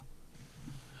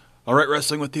All right,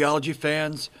 Wrestling with Theology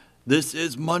fans, this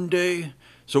is Monday,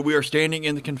 so we are standing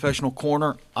in the confessional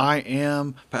corner. I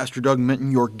am Pastor Doug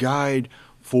Minton, your guide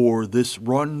for this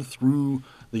run through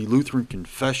the Lutheran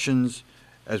Confessions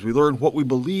as we learn what we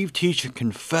believe, teach, and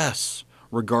confess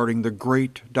regarding the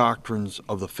great doctrines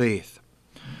of the faith.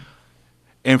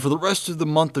 And for the rest of the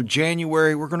month of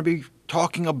January, we're going to be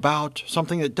talking about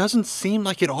something that doesn't seem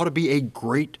like it ought to be a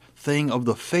great thing of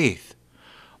the faith.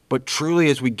 But truly,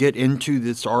 as we get into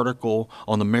this article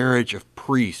on the marriage of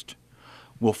priests,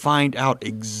 we'll find out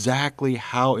exactly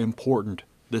how important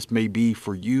this may be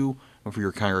for you and for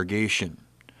your congregation.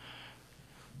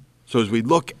 So as we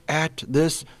look at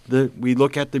this, we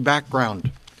look at the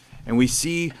background, and we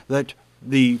see that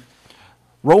the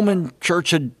Roman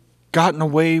Church had gotten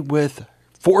away with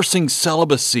forcing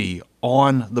celibacy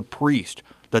on the priest,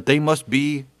 that they must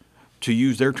be, to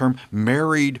use their term,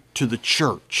 married to the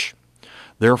church.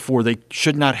 Therefore, they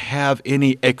should not have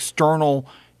any external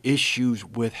issues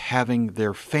with having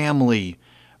their family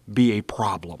be a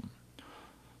problem.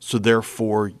 So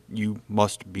therefore, you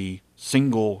must be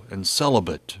single and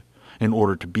celibate in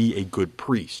order to be a good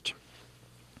priest.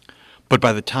 But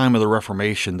by the time of the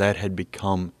Reformation, that had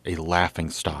become a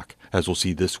laughingstock, as we'll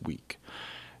see this week.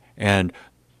 And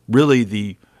really,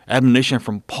 the admonition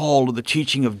from Paul to the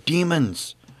teaching of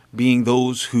demons being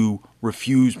those who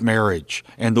refuse marriage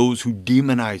and those who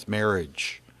demonize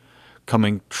marriage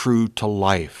coming true to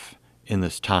life in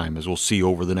this time, as we'll see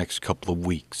over the next couple of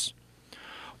weeks.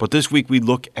 But this week we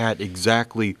look at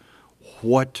exactly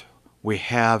what we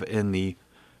have in the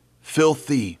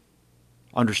filthy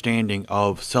understanding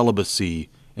of celibacy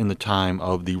in the time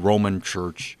of the Roman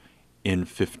Church in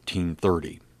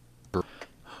 1530.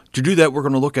 To do that, we're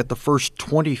going to look at the first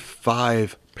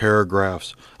 25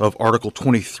 paragraphs of Article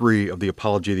 23 of the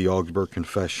Apology of the Augsburg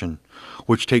Confession,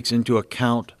 which takes into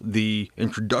account the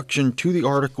introduction to the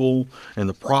article and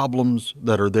the problems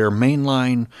that are there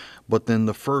mainline, but then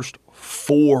the first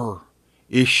 4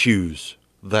 issues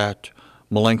that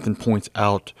Melanchthon points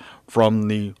out from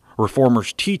the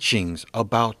Reformers' teachings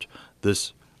about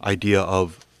this idea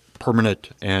of permanent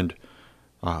and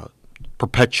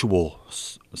perpetual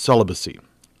celibacy.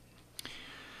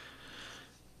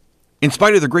 In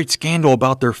spite of the great scandal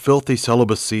about their filthy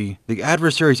celibacy, the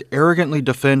adversaries arrogantly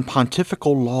defend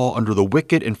pontifical law under the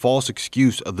wicked and false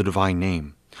excuse of the divine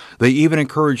name. They even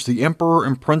encourage the emperor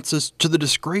and princess, to the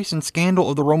disgrace and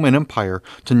scandal of the Roman Empire,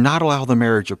 to not allow the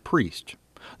marriage of priests.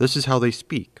 This is how they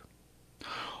speak.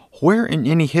 Where in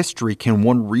any history can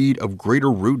one read of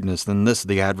greater rudeness than this of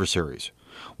the adversaries?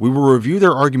 We will review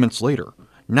their arguments later.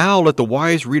 Now let the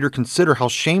wise reader consider how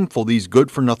shameful these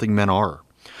good-for-nothing men are.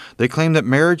 They claim that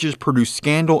marriages produce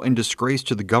scandal and disgrace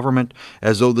to the government,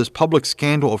 as though this public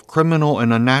scandal of criminal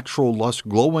and unnatural lust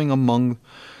glowing among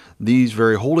these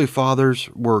very holy fathers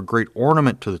were a great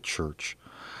ornament to the church,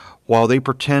 while they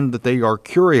pretend that they are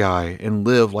curiae and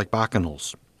live like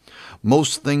bacchanals.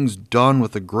 Most things done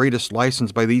with the greatest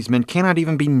license by these men cannot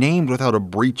even be named without a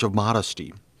breach of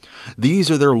modesty. These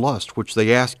are their lusts, which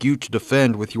they ask you to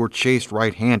defend with your chaste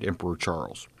right hand, Emperor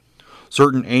Charles.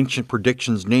 Certain ancient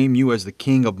predictions name you as the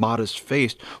king of modest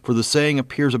face, for the saying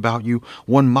appears about you,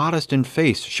 one modest in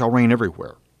face shall reign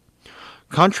everywhere.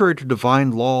 Contrary to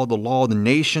divine law, the law of the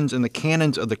nations, and the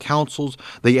canons of the councils,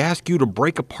 they ask you to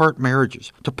break apart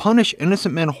marriages, to punish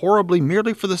innocent men horribly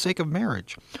merely for the sake of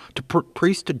marriage, to put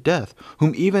priests to death,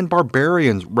 whom even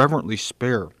barbarians reverently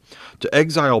spare, to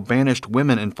exile banished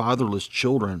women and fatherless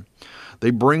children. They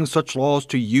bring such laws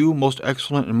to you, most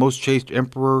excellent and most chaste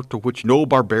emperor, to which no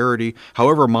barbarity,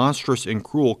 however monstrous and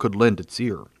cruel, could lend its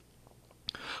ear.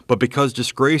 But because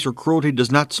disgrace or cruelty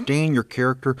does not stain your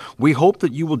character, we hope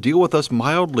that you will deal with us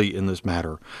mildly in this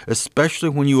matter, especially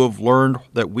when you have learned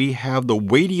that we have the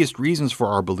weightiest reasons for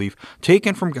our belief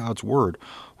taken from God's word,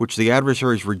 which the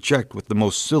adversaries reject with the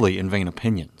most silly and vain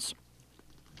opinions.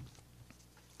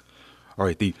 All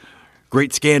right, the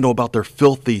great scandal about their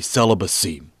filthy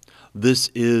celibacy.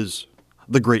 This is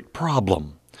the great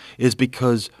problem, is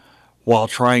because while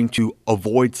trying to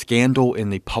avoid scandal in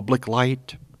the public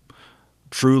light,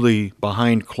 truly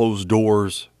behind closed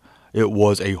doors, it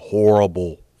was a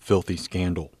horrible, filthy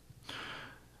scandal.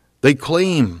 They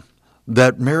claim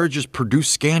that marriages produce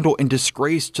scandal and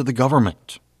disgrace to the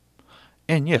government.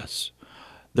 And yes,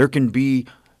 there can be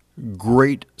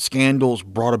great scandals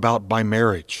brought about by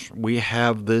marriage. We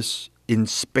have this in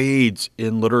spades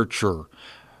in literature.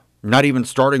 Not even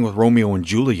starting with Romeo and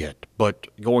Juliet, but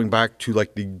going back to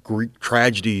like the Greek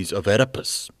tragedies of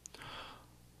Oedipus.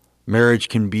 Marriage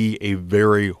can be a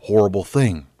very horrible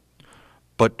thing,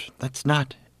 but that's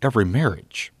not every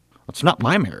marriage. It's not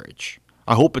my marriage.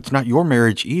 I hope it's not your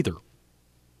marriage either.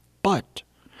 But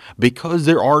because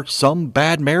there are some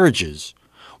bad marriages.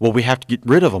 Well, we have to get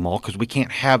rid of them all because we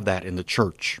can't have that in the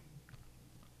church.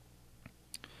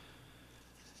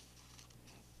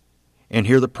 And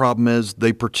here the problem is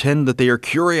they pretend that they are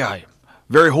curiae,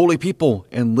 very holy people,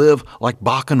 and live like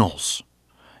bacchanals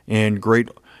and great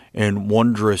and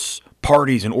wondrous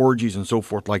parties and orgies and so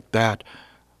forth like that,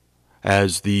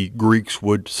 as the Greeks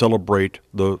would celebrate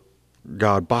the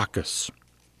god Bacchus.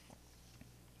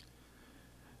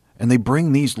 And they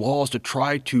bring these laws to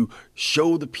try to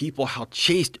show the people how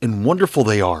chaste and wonderful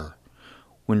they are,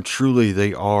 when truly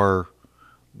they are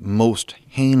most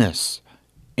heinous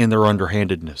in their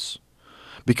underhandedness.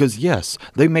 Because yes,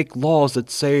 they make laws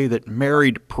that say that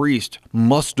married priests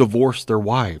must divorce their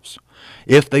wives.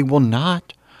 If they will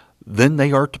not, then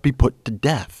they are to be put to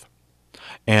death.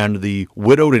 And the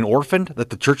widowed and orphaned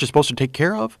that the church is supposed to take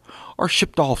care of are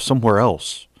shipped off somewhere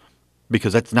else,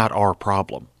 because that's not our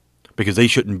problem, because they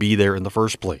shouldn't be there in the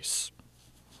first place.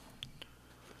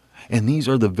 And these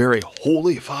are the very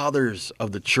holy fathers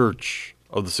of the church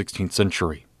of the 16th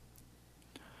century.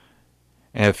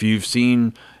 And if you've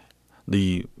seen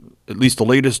at least the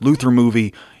latest Luther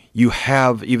movie, you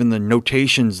have even the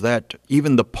notations that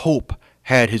even the Pope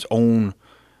had his own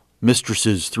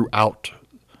mistresses throughout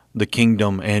the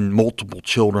kingdom and multiple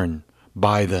children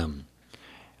by them.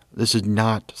 This is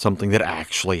not something that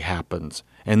actually happens.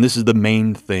 And this is the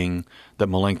main thing that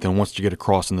Melanchthon wants to get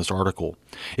across in this article,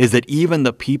 is that even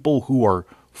the people who are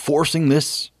forcing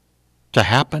this to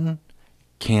happen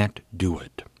can't do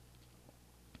it.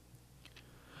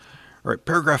 All right,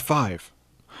 paragraph 5.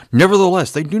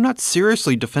 Nevertheless, they do not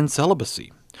seriously defend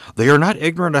celibacy. They are not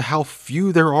ignorant of how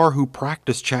few there are who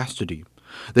practice chastity.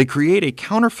 They create a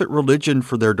counterfeit religion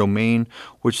for their domain,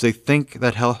 which they think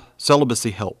that celibacy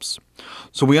helps.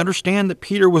 So we understand that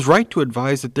Peter was right to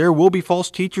advise that there will be false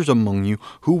teachers among you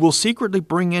who will secretly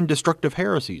bring in destructive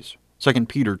heresies. 2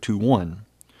 Peter 2:1.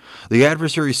 The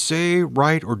adversaries say,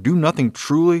 write, or do nothing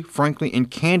truly, frankly,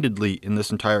 and candidly in this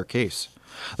entire case.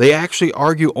 They actually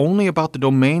argue only about the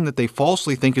domain that they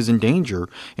falsely think is in danger,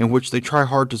 and which they try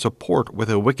hard to support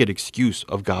with a wicked excuse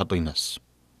of godliness.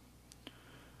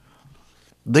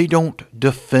 They don't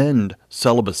defend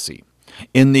celibacy.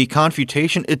 In the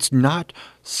Confutation, it's not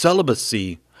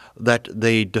celibacy that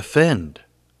they defend.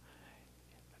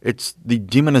 It's the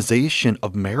demonization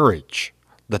of marriage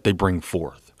that they bring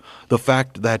forth. The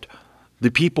fact that the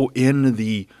people in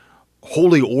the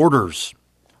holy orders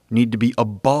need to be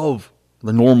above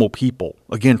the normal people.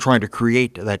 Again, trying to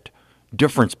create that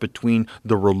difference between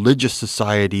the religious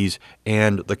societies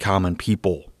and the common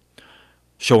people,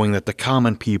 showing that the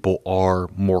common people are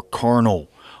more carnal,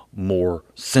 more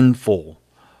sinful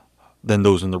than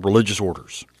those in the religious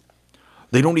orders.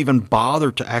 They don't even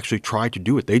bother to actually try to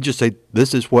do it. They just say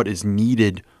this is what is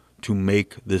needed to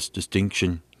make this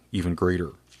distinction even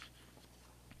greater.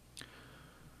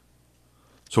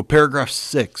 So paragraph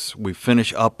 6, we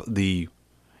finish up the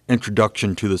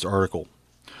introduction to this article.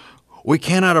 We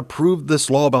cannot approve this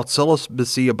law about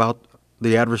celibacy about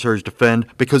the adversaries defend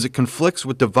because it conflicts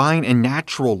with divine and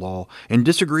natural law and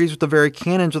disagrees with the very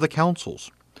canons of the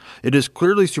councils. It is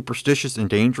clearly superstitious and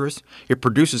dangerous. It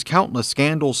produces countless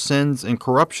scandals, sins, and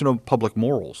corruption of public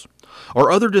morals. Our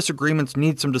other disagreements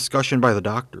need some discussion by the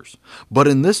doctors, but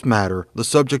in this matter, the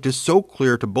subject is so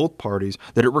clear to both parties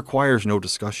that it requires no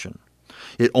discussion.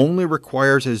 It only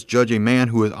requires as judge a man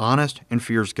who is honest and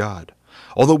fears God.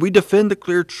 Although we defend the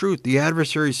clear truth, the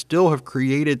adversaries still have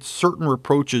created certain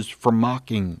reproaches for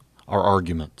mocking our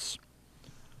arguments.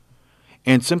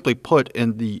 And simply put,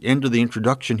 in the end of the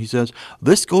introduction, he says,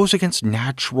 this goes against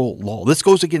natural law. This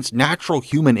goes against natural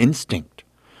human instinct.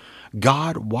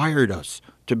 God wired us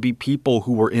to be people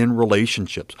who were in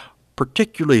relationships,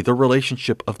 particularly the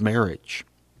relationship of marriage.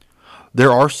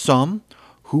 There are some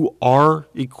who are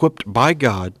equipped by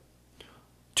God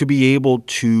to be able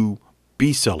to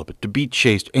be celibate, to be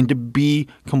chaste, and to be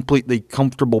completely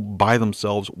comfortable by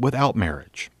themselves without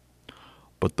marriage.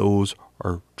 But those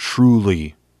are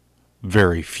truly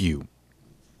very few.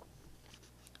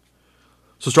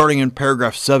 So starting in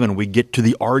paragraph 7, we get to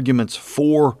the arguments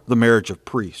for the marriage of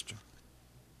priests.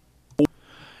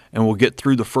 And we'll get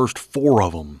through the first 4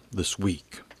 of them this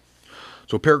week.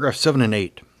 So paragraph 7 and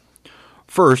 8.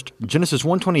 First, Genesis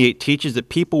 1:28 teaches that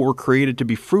people were created to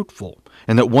be fruitful,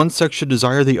 and that one sex should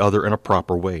desire the other in a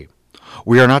proper way.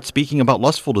 We are not speaking about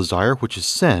lustful desire, which is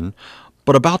sin,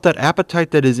 but about that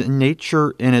appetite that is in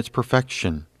nature in its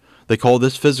perfection. They call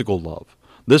this physical love.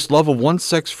 This love of one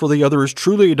sex for the other is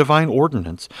truly a divine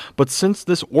ordinance, but since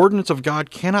this ordinance of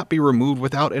God cannot be removed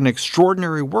without an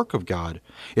extraordinary work of God,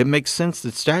 it makes sense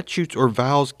that statutes or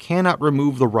vows cannot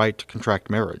remove the right to contract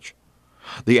marriage.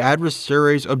 The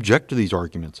adversaries object to these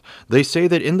arguments. They say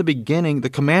that in the beginning, the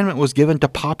commandment was given to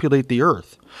populate the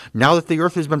earth. Now that the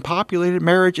earth has been populated,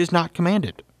 marriage is not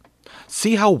commanded.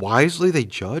 See how wisely they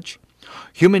judge?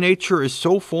 Human nature is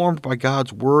so formed by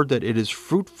God's word that it is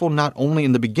fruitful not only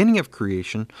in the beginning of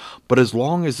creation, but as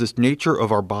long as this nature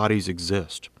of our bodies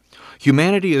exist.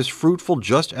 Humanity is fruitful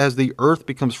just as the earth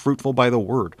becomes fruitful by the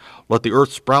word. Let the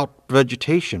earth sprout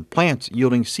vegetation, plants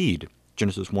yielding seed.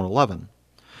 Genesis 1:11.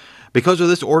 Because of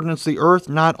this ordinance, the earth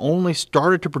not only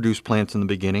started to produce plants in the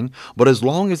beginning, but as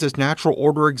long as this natural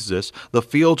order exists, the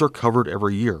fields are covered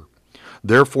every year.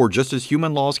 Therefore, just as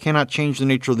human laws cannot change the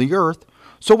nature of the earth,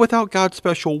 so without God's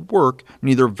special work,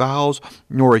 neither vows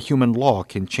nor a human law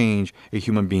can change a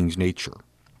human being's nature.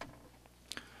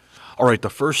 All right, the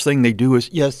first thing they do is,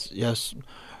 yes,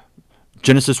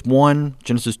 Genesis 1,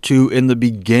 Genesis 2, in the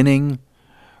beginning,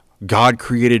 God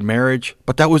created marriage,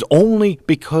 but that was only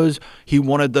because he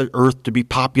wanted the earth to be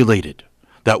populated.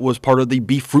 That was part of the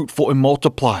be fruitful and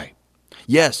multiply.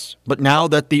 Yes, but now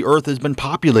that the earth has been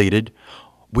populated,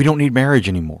 we don't need marriage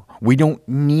anymore. We don't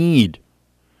need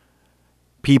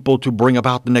people to bring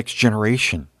about the next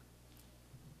generation.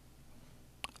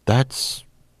 That's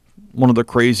one of the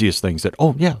craziest things that,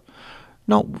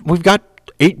 we've got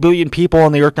 8 billion people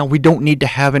on the earth now. We don't need to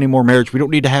have any more marriage. We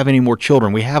don't need to have any more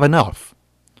children. We have enough.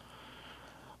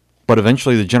 But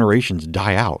eventually the generations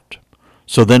die out.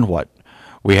 So then what?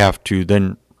 We have to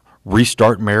then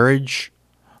restart marriage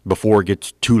before it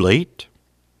gets too late?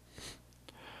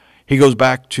 He goes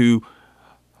back to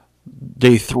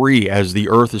day 3 as the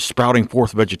earth is sprouting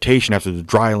forth vegetation after the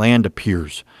dry land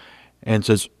appears and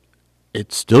says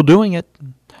it's still doing it.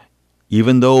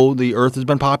 Even though the earth has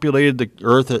been populated, the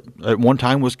earth at one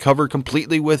time was covered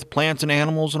completely with plants and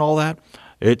animals and all that,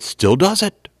 it still does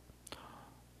it.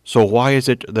 So why is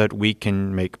it that we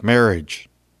can make marriage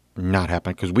not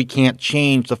happen? Because we can't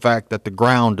change the fact that the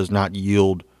ground does not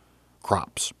yield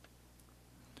crops.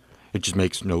 It just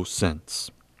makes no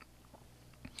sense.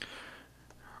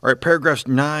 All right, paragraphs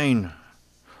 9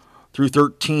 through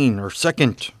 13 are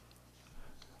second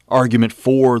argument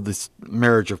for this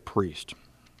marriage of priest.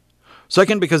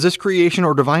 Second, because this creation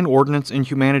or divine ordinance in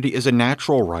humanity is a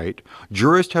natural right,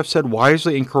 jurists have said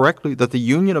wisely and correctly that the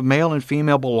union of male and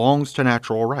female belongs to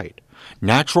natural right.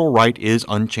 Natural right is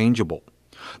unchangeable.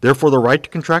 Therefore, the right to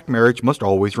contract marriage must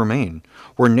always remain.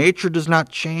 Where nature does not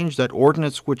change, that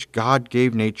ordinance which God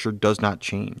gave nature does not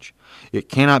change. It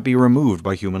cannot be removed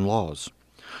by human laws.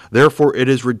 Therefore, it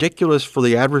is ridiculous for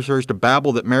the adversaries to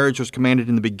babble that marriage was commanded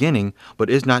in the beginning, but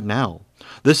is not now.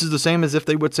 This is the same as if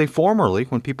they would say formerly,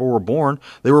 when people were born,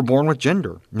 they were born with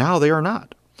gender. Now they are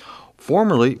not.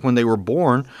 Formerly, when they were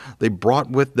born, they brought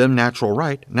with them natural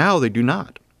right. Now they do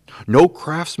not. No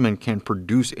craftsman can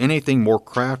produce anything more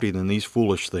crafty than these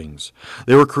foolish things.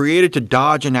 They were created to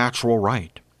dodge a natural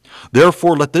right.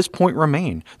 Therefore, let this point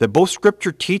remain, that both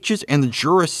Scripture teaches and the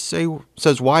jurist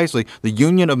says wisely, the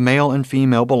union of male and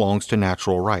female belongs to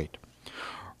natural right.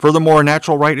 Furthermore, a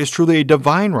natural right is truly a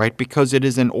divine right because it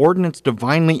is an ordinance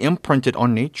divinely imprinted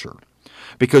on nature.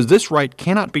 Because this right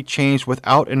cannot be changed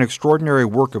without an extraordinary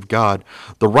work of God,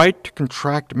 the right to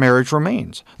contract marriage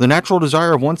remains. The natural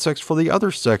desire of one sex for the other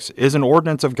sex is an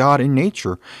ordinance of God in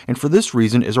nature, and for this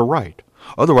reason is a right.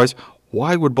 Otherwise,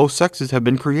 why would both sexes have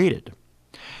been created?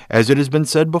 As it has been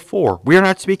said before, we are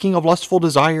not speaking of lustful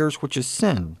desires, which is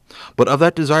sin, but of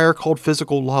that desire called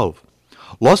physical love.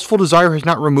 Lustful desire has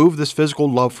not removed this physical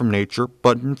love from nature,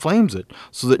 but inflames it,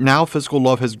 so that now physical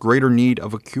love has greater need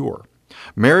of a cure.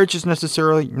 Marriage is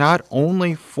necessarily not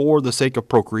only for the sake of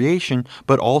procreation,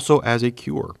 but also as a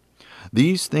cure.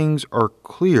 These things are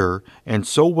clear and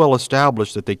so well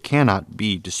established that they cannot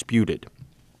be disputed.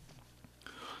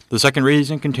 The second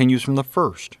reason continues from the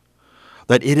first,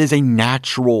 that it is a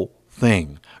natural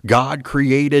thing. God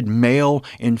created male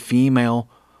and female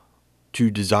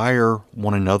to desire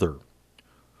one another.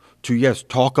 To, yes,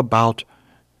 talk about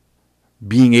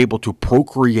being able to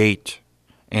procreate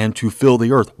and to fill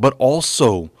the earth, but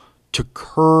also to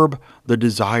curb the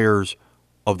desires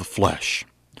of the flesh,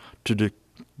 to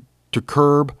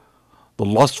curb the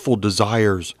lustful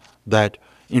desires that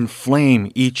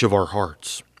inflame each of our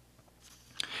hearts.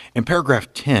 And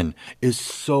paragraph 10 is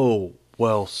so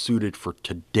well suited for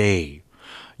today.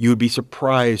 You would be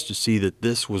surprised to see that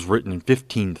this was written in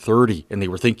 1530 and they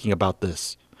were thinking about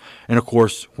this. And of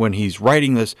course, when he's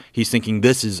writing this, he's thinking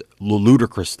this is a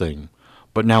ludicrous thing.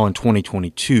 But now in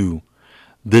 2022,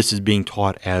 this is being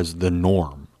taught as the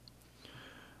norm.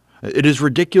 It is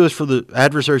ridiculous for the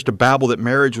adversaries to babble that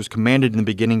marriage was commanded in the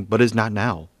beginning, but is not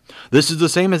now. This is the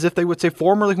same as if they would say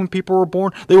formerly when people were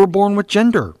born, they were born with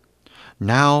gender.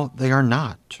 Now they are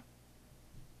not.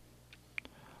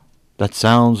 That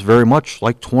sounds very much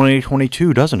like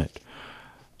 2022, doesn't it?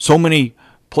 So many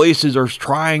places are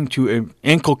trying to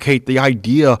inculcate the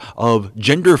idea of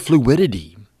gender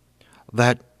fluidity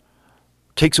that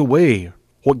takes away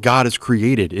what God has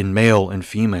created in male and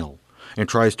female and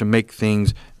tries to make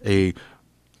things a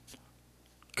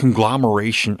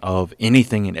conglomeration of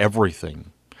anything and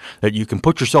everything, that you can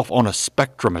put yourself on a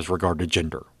spectrum as regard to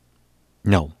gender.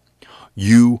 No,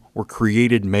 you were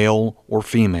created male or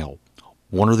female,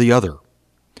 one or the other.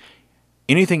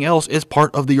 Anything else is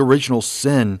part of the original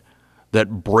sin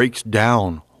that breaks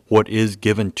down what is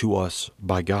given to us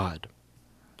by God.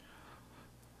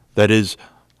 That is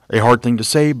a hard thing to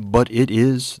say, but it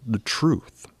is the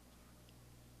truth.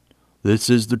 This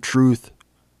is the truth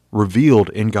revealed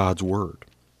in God's Word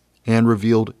and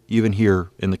revealed even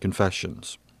here in the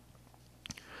Confessions.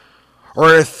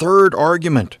 Our third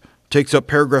argument takes up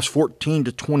paragraphs 14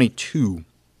 to 22.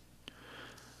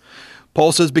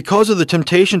 Paul says, because of the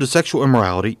temptation to sexual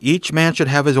immorality, each man should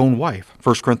have his own wife.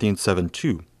 1 Corinthians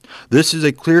 7:2. This is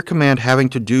a clear command having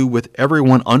to do with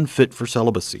everyone unfit for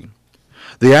celibacy.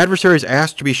 The adversary is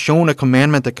asked to be shown a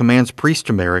commandment that commands priests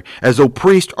to marry, as though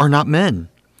priests are not men.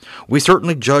 We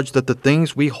certainly judge that the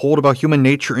things we hold about human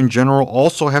nature in general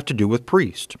also have to do with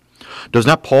priests. Does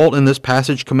not Paul in this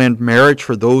passage command marriage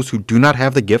for those who do not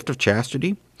have the gift of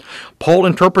chastity? Paul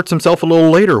interprets himself a little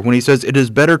later when he says it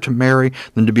is better to marry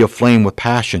than to be aflame with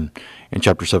passion in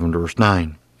chapter 7 verse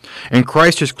 9. And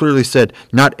Christ has clearly said,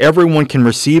 not everyone can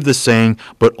receive the saying,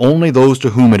 but only those to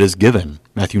whom it is given.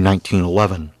 Matthew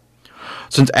 19:11.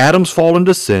 Since Adam's fall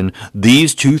into sin,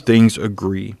 these two things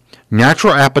agree: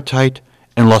 natural appetite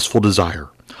and lustful desire.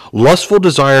 Lustful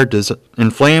desire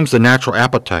inflames the natural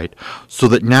appetite, so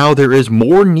that now there is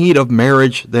more need of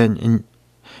marriage than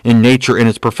in nature in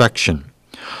its perfection.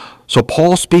 So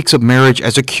Paul speaks of marriage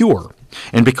as a cure,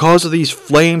 and because of these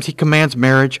flames he commands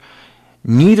marriage.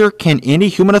 Neither can any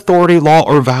human authority, law,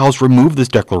 or vows remove this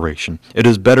declaration. It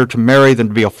is better to marry than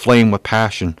to be aflame with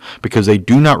passion, because they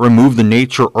do not remove the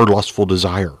nature or lustful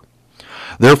desire.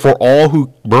 Therefore all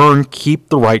who burn keep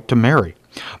the right to marry.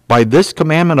 By this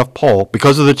commandment of Paul,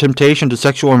 because of the temptation to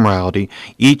sexual immorality,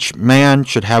 each man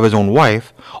should have his own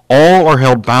wife. All are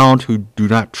held bound who do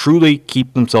not truly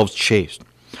keep themselves chaste.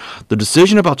 The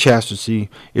decision about chastity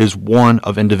is one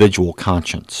of individual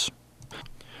conscience.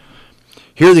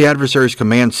 Here the adversaries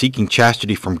command seeking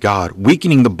chastity from God,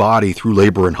 weakening the body through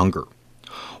labor and hunger.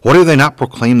 Why do they not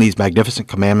proclaim these magnificent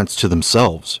commandments to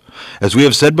themselves? As we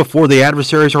have said before, the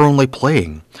adversaries are only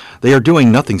playing. They are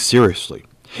doing nothing seriously.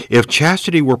 If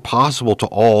chastity were possible to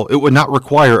all, it would not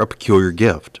require a peculiar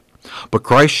gift. But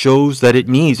Christ shows that it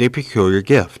needs a peculiar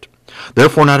gift.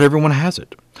 Therefore not everyone has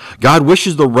it. God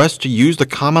wishes the rest to use the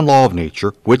common law of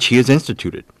nature, which he has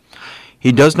instituted.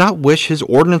 He does not wish his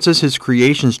ordinances, his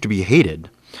creations, to be hated.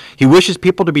 He wishes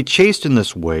people to be chaste in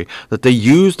this way, that they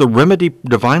use the remedy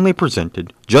divinely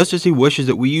presented, just as he wishes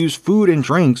that we use food and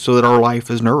drink so that our life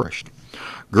is nourished.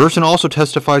 Gerson also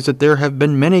testifies that there have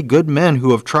been many good men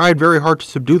who have tried very hard to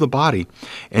subdue the body,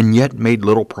 and yet made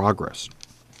little progress.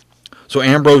 So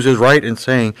Ambrose is right in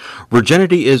saying,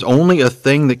 virginity is only a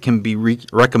thing that can be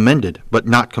recommended, but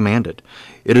not commanded.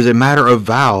 It is a matter of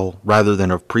vow rather than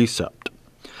of precept.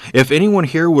 If anyone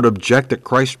here would object that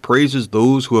Christ praises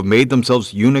those who have made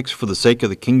themselves eunuchs for the sake of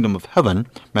the kingdom of heaven,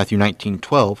 Matthew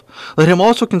 19:12, let him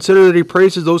also consider that he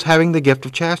praises those having the gift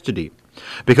of chastity.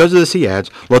 Because of this he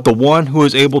adds, let the one who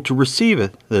is able to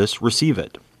receive this receive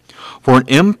it. For an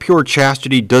impure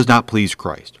chastity does not please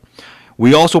Christ.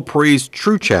 We also praise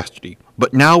true chastity,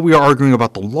 but now we are arguing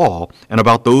about the law and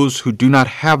about those who do not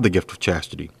have the gift of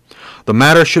chastity. The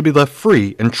matter should be left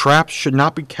free, and traps should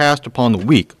not be cast upon the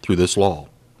weak through this law.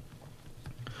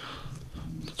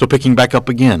 So picking back up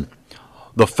again,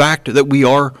 the fact that we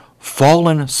are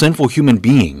fallen, sinful human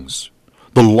beings,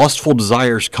 the lustful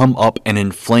desires come up and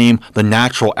inflame the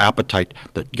natural appetite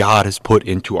that God has put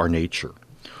into our nature.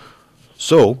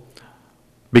 So,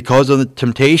 because of the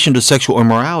temptation to sexual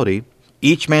immorality,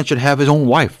 each man should have his own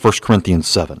wife, 1 Corinthians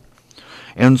 7.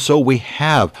 And so we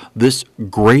have this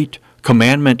great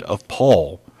commandment of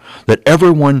Paul that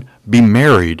everyone be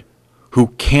married who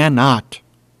cannot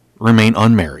remain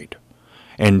unmarried,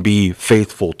 and be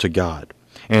faithful to God,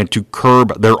 and to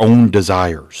curb their own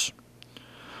desires.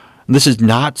 This is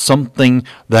not something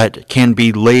that can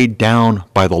be laid down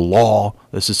by the law.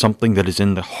 This is something that is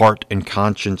in the heart and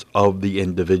conscience of the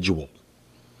individual.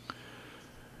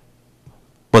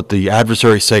 But the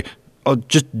adversaries say, oh,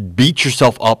 just beat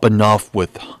yourself up enough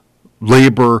with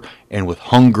labor and with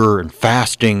hunger and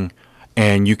fasting,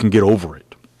 and you can get over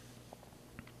it.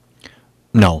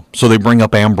 No, so they bring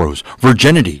up Ambrose.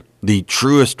 Virginity, the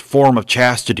truest form of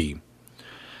chastity,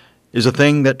 is a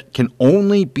thing that can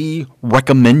only be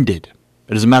recommended.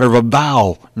 It is a matter of a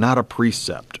vow, not a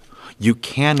precept. You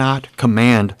cannot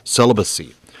command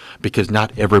celibacy because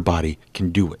not everybody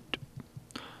can do it.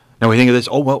 Now we think of this,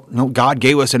 oh, well, no, God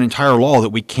gave us an entire law that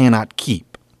we cannot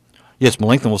keep. Yes,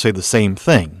 Melanchthon will say the same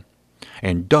thing,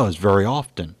 and does very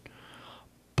often.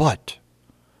 But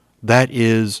that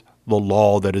is the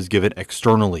law that is given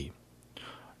externally,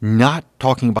 not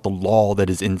talking about the law that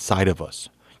is inside of us.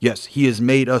 Yes, he has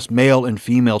made us male and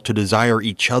female to desire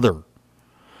each other.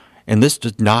 And this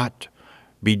does not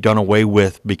be done away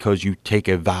with because you take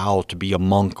a vow to be a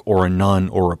monk or a nun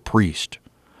or a priest.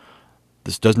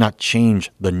 This does not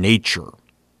change the nature.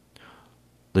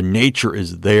 The nature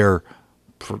is there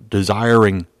for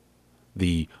desiring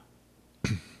the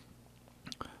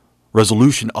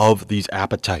resolution of these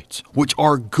appetites, which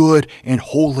are good and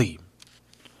holy,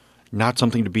 not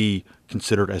something to be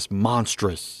considered as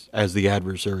monstrous as the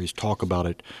adversaries talk about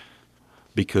it,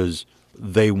 because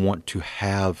they want to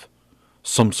have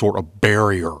some sort of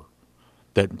barrier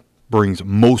that brings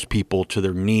most people to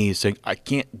their knees saying, I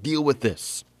can't deal with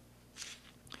this.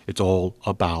 It's all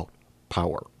about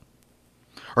power.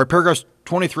 All right, paragraphs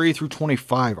 23 through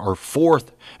 25, our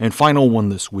fourth and final one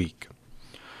this week.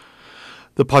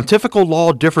 The pontifical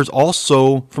law differs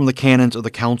also from the canons of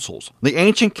the councils. The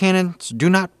ancient canons do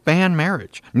not ban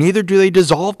marriage. Neither do they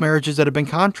dissolve marriages that have been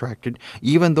contracted,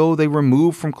 even though they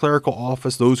remove from clerical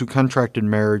office those who contracted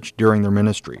marriage during their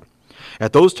ministry.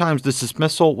 At those times, this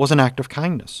dismissal was an act of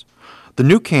kindness. The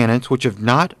new canons, which have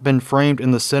not been framed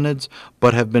in the synods,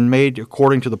 but have been made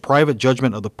according to the private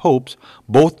judgment of the popes,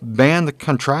 both ban the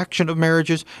contraction of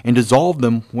marriages and dissolve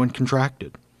them when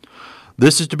contracted.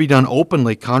 This is to be done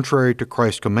openly, contrary to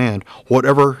Christ's command.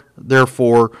 Whatever,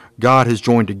 therefore, God has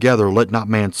joined together, let not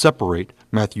man separate.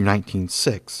 Matthew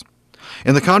 19:6.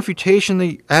 In the confutation,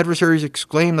 the adversaries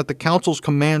exclaim that the councils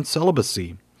command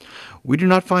celibacy. We do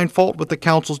not find fault with the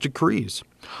council's decrees.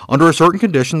 Under a certain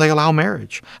condition, they allow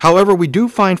marriage. However, we do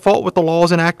find fault with the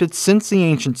laws enacted since the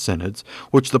ancient synods,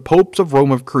 which the popes of Rome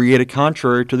have created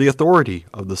contrary to the authority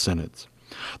of the synods.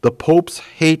 The popes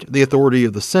hate the authority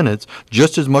of the synods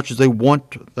just as much as they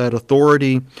want that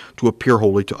authority to appear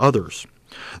holy to others.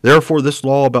 Therefore, this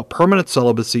law about permanent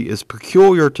celibacy is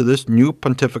peculiar to this new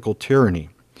pontifical tyranny.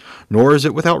 Nor is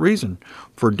it without reason,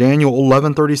 for Daniel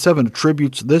 11:37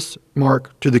 attributes this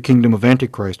mark to the kingdom of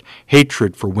Antichrist,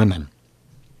 hatred for women.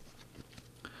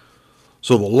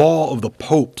 So the law of the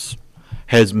popes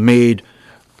has made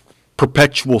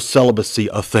perpetual celibacy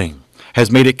a thing,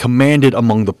 has made it commanded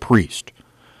among the priests.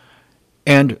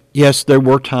 And yes, there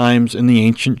were times in the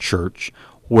ancient church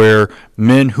where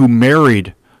men who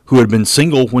married, who had been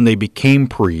single when they became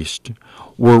priests,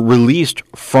 were released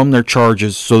from their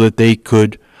charges so that they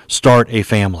could start a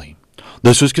family.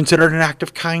 This was considered an act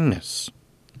of kindness.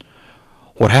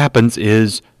 What happens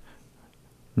is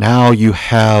now you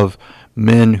have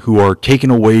men who are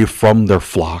taken away from their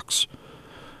flocks,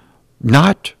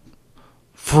 not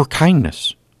for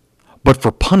kindness, but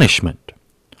for punishment.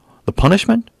 The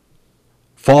punishment?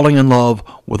 Falling in love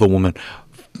with a woman,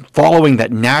 following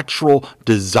that natural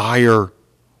desire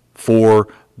for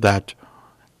that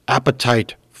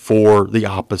appetite for the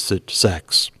opposite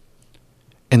sex.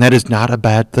 And that is not a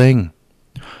bad thing.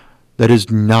 That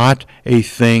is not a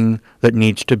thing that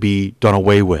needs to be done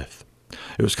away with.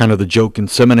 It was kind of the joke in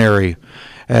seminary.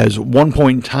 As one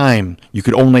point in time, you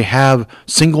could only have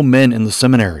single men in the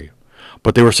seminary,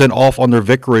 but they were sent off on their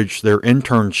vicarage, their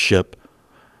internship,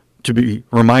 to be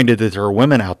reminded that there are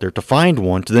women out there, to find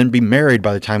one, to then be married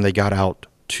by the time they got out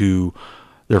to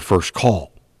their first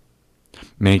call.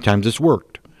 Many times this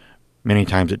worked. Many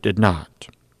times it did not.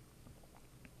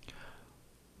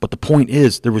 But the point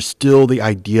is, there was still the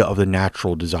idea of the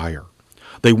natural desire.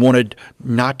 They wanted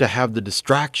not to have the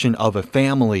distraction of a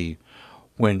family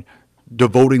when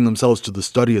devoting themselves to the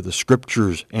study of the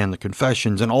scriptures and the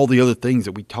confessions and all the other things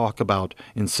that we talk about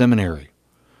in seminary.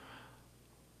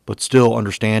 But still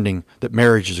understanding that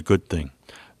marriage is a good thing,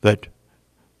 that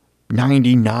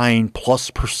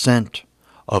 99+%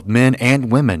 of men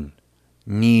and women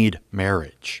need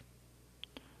marriage.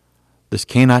 This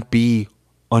cannot be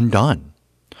undone.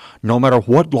 No matter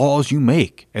what laws you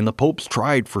make, and the popes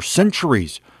tried for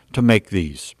centuries to make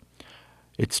these,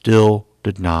 it still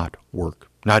did not work.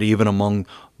 Not even among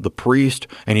the priests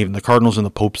and even the cardinals and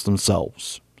the popes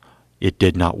themselves. It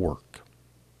did not work.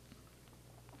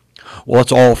 Well,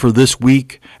 that's all for this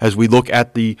week as we look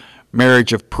at the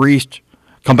marriage of priests.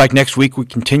 Come back next week. We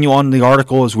continue on the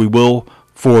article as we will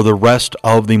for the rest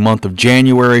of the month of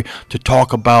January to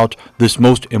talk about this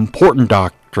most important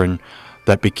doctrine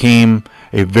that became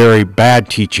a very bad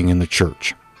teaching in the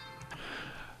church.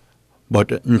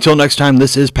 But until next time,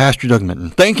 this is Pastor Doug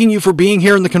Minton, thanking you for being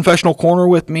here in the Confessional Corner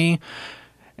with me,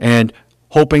 and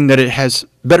hoping that it has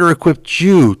better equipped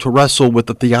you to wrestle with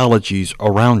the theologies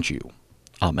around you.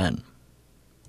 Amen.